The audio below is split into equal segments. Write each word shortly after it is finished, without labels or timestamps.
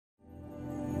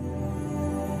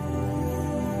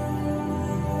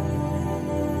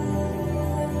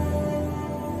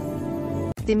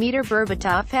Dimitar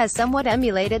Berbatov has somewhat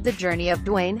emulated the journey of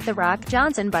Dwayne The Rock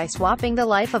Johnson by swapping the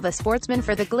life of a sportsman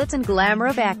for the glitz and glamour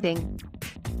of acting.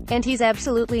 And he's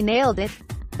absolutely nailed it.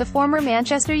 The former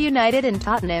Manchester United and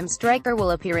Tottenham striker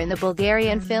will appear in the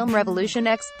Bulgarian film Revolution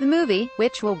X, the movie,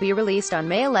 which will be released on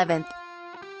May 11th.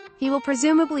 He will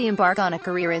presumably embark on a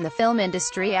career in the film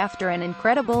industry after an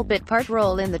incredible bit-part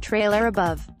role in the trailer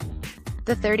above.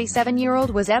 The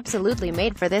 37-year-old was absolutely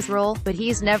made for this role, but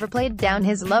he's never played down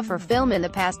his love for film in the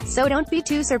past, so don't be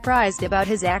too surprised about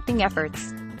his acting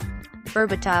efforts.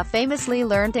 Berbatov famously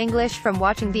learned English from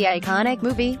watching the iconic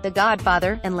movie, The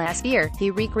Godfather, and last year, he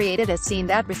recreated a scene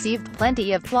that received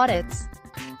plenty of plaudits.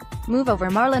 Move over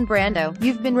Marlon Brando,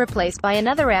 you've been replaced by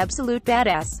another absolute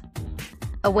badass.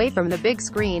 Away from the big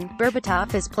screen,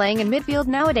 Berbatov is playing in midfield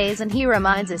nowadays and he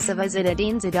reminds us of a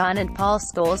Zinedine Zidane and Paul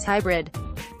Scholes hybrid.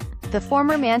 The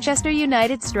former Manchester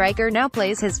United striker now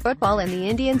plays his football in the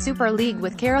Indian Super League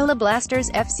with Kerala Blasters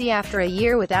FC after a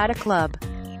year without a club.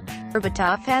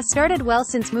 Berbatov has started well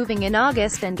since moving in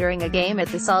August, and during a game at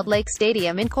the Salt Lake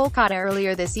Stadium in Kolkata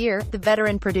earlier this year, the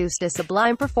veteran produced a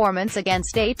sublime performance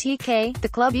against ATK. The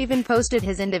club even posted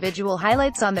his individual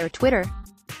highlights on their Twitter.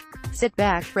 Sit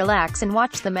back, relax and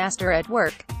watch the master at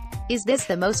work. Is this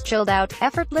the most chilled out,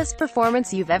 effortless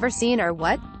performance you've ever seen or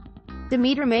what?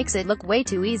 Dimitar makes it look way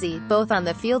too easy, both on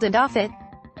the field and off it.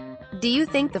 Do you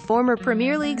think the former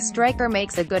Premier League striker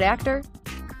makes a good actor?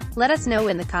 Let us know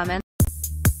in the comments.